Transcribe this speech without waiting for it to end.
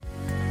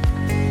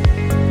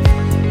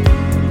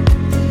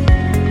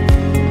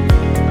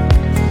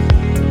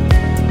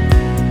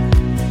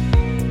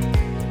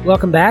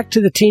Welcome back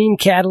to the Teen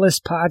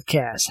Catalyst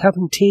Podcast,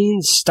 helping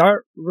teens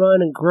start,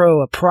 run, and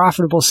grow a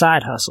profitable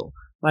side hustle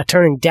by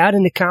turning doubt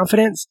into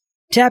confidence,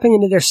 tapping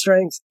into their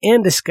strengths,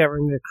 and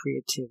discovering their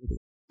creativity.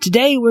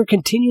 Today, we're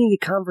continuing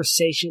the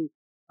conversation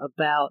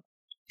about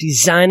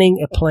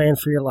designing a plan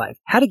for your life,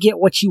 how to get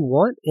what you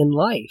want in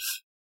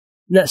life.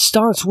 And that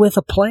starts with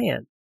a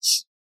plan.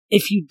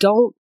 If you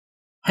don't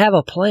have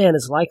a plan,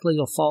 it's likely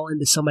you'll fall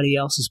into somebody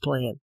else's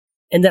plan,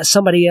 and that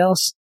somebody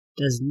else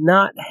does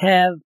not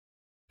have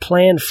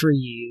plan for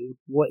you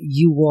what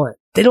you want.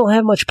 They don't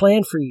have much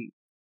plan for you.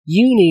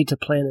 You need to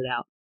plan it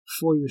out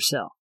for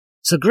yourself.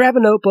 So grab a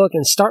notebook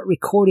and start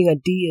recording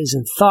ideas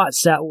and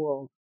thoughts that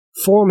will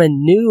form a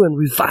new and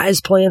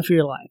revised plan for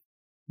your life.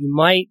 You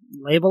might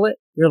label it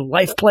your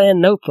life plan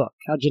notebook.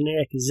 How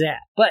generic is that?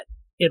 But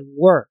it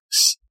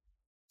works.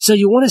 So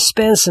you want to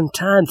spend some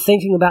time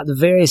thinking about the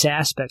various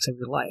aspects of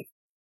your life.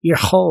 Your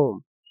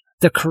home,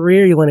 the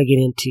career you want to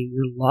get into,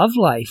 your love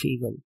life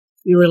even,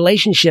 your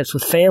relationships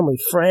with family,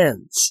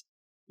 friends,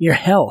 your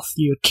health,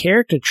 your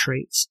character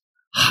traits,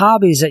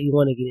 hobbies that you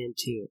want to get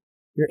into,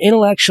 your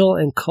intellectual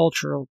and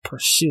cultural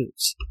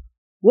pursuits.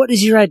 What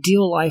does your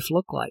ideal life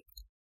look like?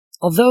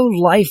 Although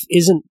life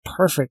isn't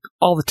perfect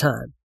all the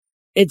time,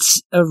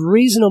 it's a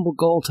reasonable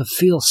goal to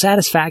feel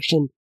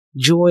satisfaction,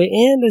 joy,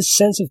 and a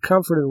sense of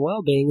comfort and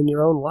well-being in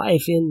your own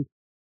life in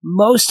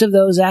most of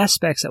those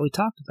aspects that we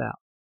talked about.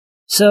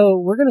 So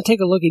we're going to take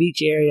a look at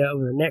each area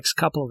over the next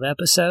couple of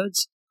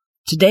episodes.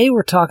 Today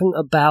we're talking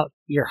about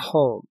your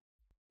home.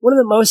 One of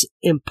the most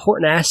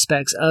important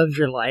aspects of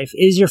your life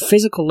is your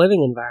physical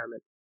living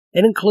environment.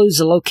 It includes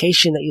the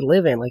location that you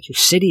live in, like your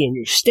city and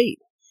your state,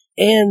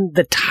 and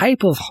the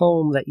type of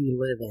home that you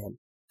live in,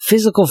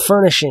 physical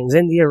furnishings,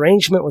 and the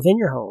arrangement within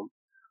your home.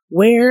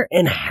 Where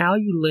and how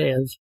you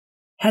live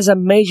has a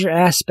major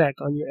aspect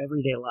on your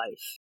everyday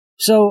life.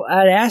 So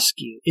I'd ask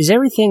you, is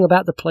everything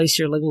about the place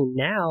you're living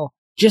now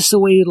just the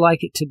way you'd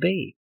like it to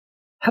be?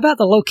 How about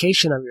the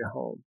location of your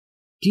home?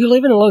 Do you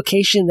live in a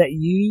location that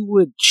you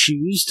would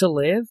choose to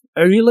live?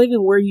 Or are you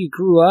living where you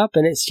grew up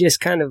and it's just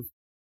kind of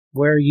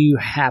where you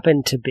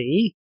happen to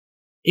be?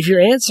 If your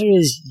answer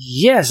is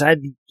yes, I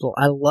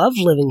love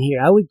living here,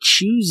 I would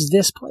choose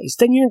this place,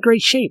 then you're in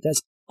great shape.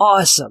 That's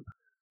awesome.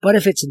 But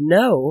if it's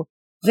no,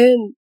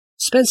 then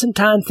spend some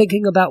time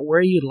thinking about where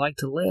you'd like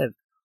to live.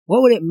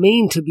 What would it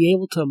mean to be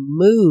able to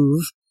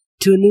move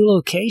to a new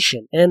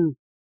location? And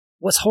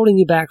what's holding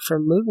you back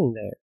from moving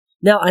there?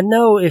 Now, I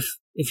know if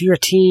you're a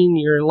teen,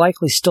 you're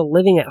likely still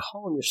living at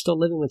home, you're still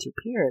living with your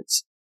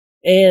parents,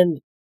 and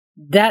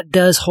that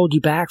does hold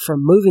you back from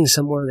moving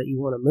somewhere that you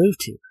want to move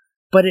to.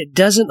 But it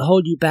doesn't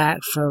hold you back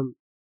from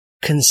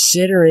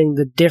considering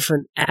the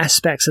different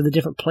aspects of the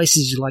different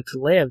places you like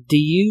to live. Do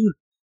you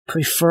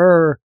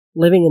prefer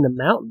living in the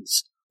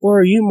mountains? Or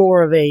are you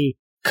more of a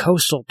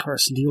coastal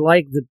person? Do you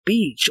like the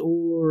beach?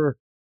 Or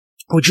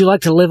would you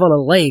like to live on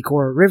a lake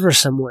or a river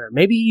somewhere?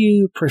 Maybe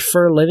you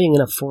prefer living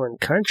in a foreign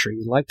country.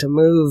 You'd like to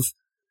move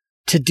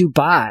to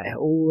Dubai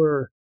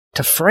or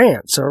to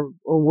France or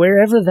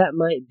wherever that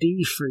might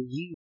be for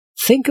you.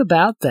 Think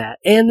about that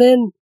and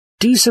then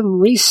do some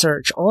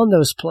research on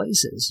those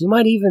places. You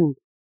might even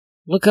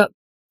look up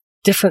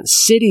different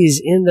cities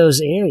in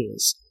those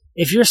areas.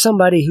 If you're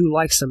somebody who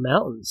likes the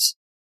mountains,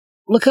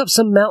 look up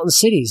some mountain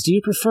cities. Do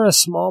you prefer a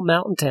small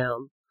mountain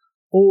town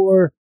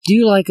or do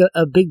you like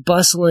a big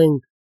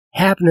bustling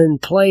happening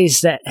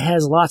place that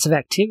has lots of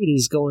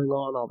activities going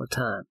on all the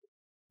time?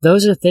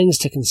 Those are things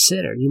to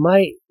consider. You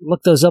might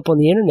look those up on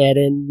the internet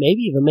and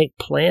maybe even make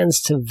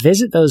plans to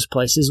visit those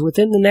places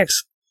within the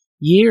next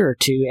year or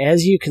two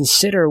as you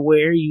consider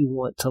where you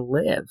want to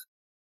live.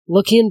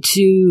 Look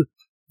into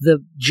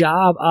the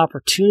job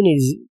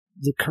opportunities,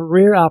 the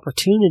career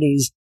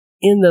opportunities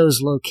in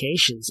those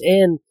locations.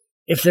 And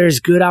if there's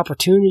good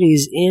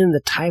opportunities in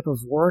the type of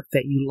work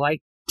that you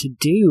like to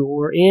do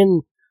or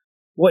in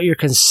what you're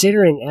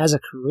considering as a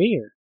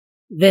career,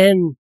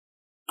 then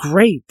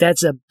great.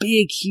 That's a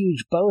big,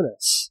 huge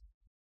bonus.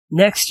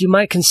 Next, you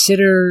might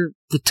consider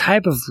the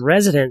type of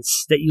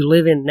residence that you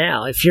live in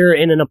now. If you're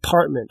in an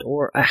apartment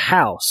or a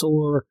house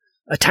or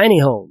a tiny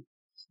home,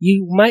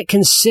 you might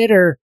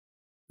consider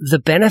the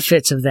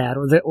benefits of that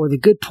or the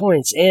good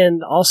points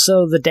and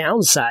also the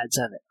downsides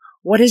of it.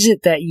 What is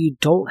it that you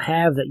don't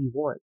have that you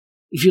want?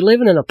 If you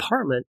live in an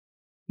apartment,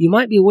 you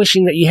might be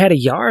wishing that you had a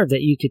yard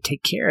that you could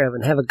take care of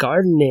and have a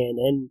garden in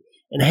and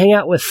hang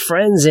out with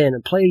friends in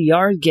and play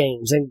yard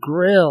games and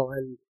grill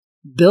and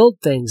build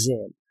things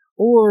in.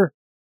 Or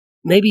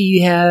maybe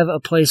you have a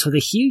place with a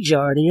huge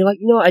yard and you're like,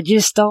 I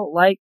just don't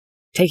like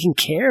taking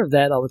care of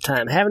that all the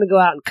time, having to go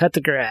out and cut the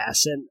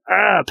grass and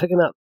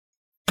picking up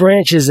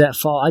branches that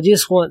fall. I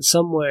just want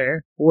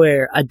somewhere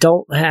where I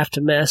don't have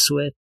to mess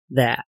with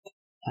that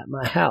at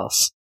my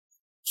house.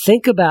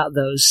 Think about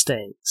those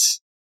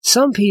things.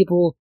 Some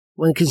people,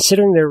 when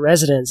considering their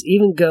residence,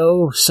 even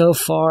go so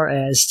far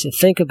as to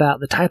think about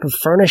the type of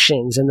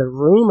furnishings and the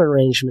room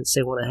arrangements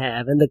they want to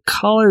have and the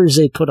colors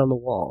they put on the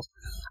walls.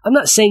 I'm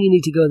not saying you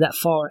need to go that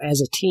far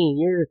as a teen.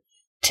 Your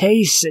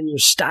tastes and your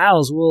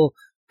styles will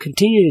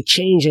continue to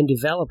change and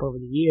develop over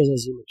the years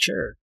as you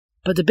mature.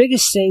 But the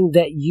biggest thing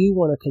that you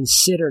want to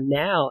consider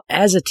now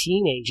as a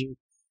teenager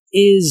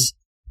is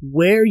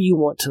where you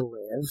want to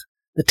live,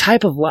 the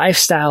type of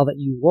lifestyle that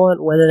you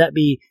want, whether that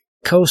be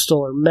coastal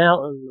or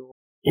mountain, or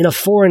in a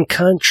foreign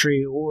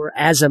country, or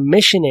as a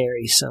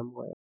missionary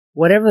somewhere.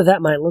 Whatever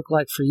that might look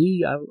like for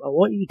you, I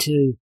want you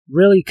to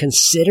really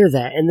consider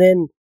that, and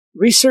then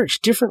research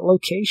different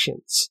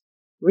locations.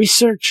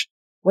 Research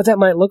what that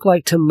might look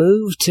like to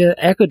move to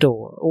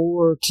Ecuador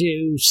or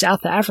to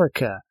South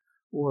Africa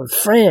or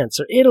France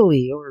or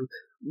Italy or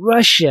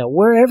Russia,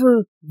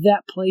 wherever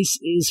that place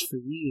is for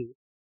you.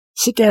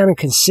 Sit down and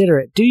consider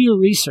it. Do your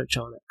research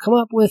on it. Come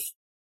up with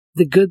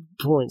the good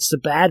points, the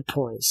bad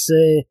points,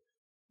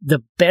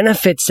 the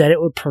benefits that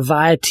it would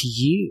provide to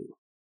you,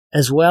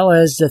 as well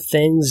as the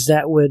things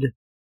that would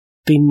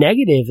be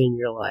negative in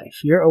your life.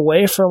 You're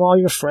away from all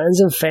your friends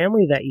and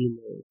family that you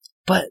knew,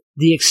 but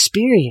the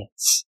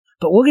experience.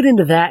 But we'll get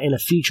into that in a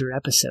future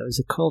episode,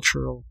 the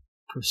cultural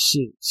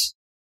pursuits.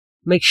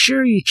 Make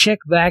sure you check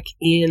back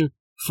in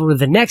for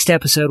the next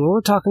episode where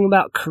we're talking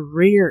about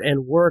career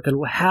and work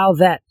and how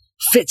that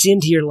fits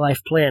into your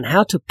life plan,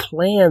 how to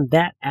plan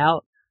that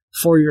out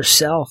for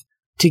yourself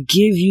to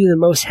give you the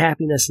most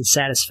happiness and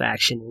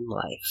satisfaction in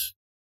life.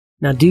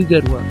 Now do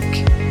good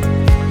work.